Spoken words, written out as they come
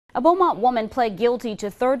A Beaumont woman pled guilty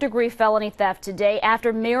to third-degree felony theft today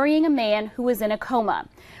after marrying a man who was in a coma.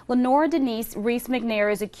 Lenora Denise Reese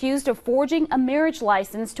McNair is accused of forging a marriage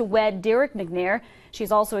license to wed Derek McNair.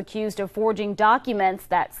 She's also accused of forging documents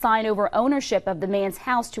that sign over ownership of the man's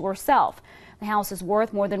house to herself. The house is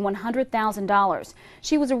worth more than $100,000.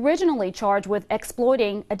 She was originally charged with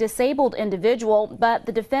exploiting a disabled individual, but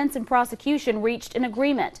the defense and prosecution reached an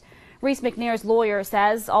agreement. Reese McNair's lawyer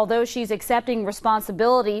says although she's accepting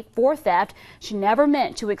responsibility for theft, she never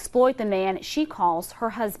meant to exploit the man she calls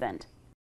her husband.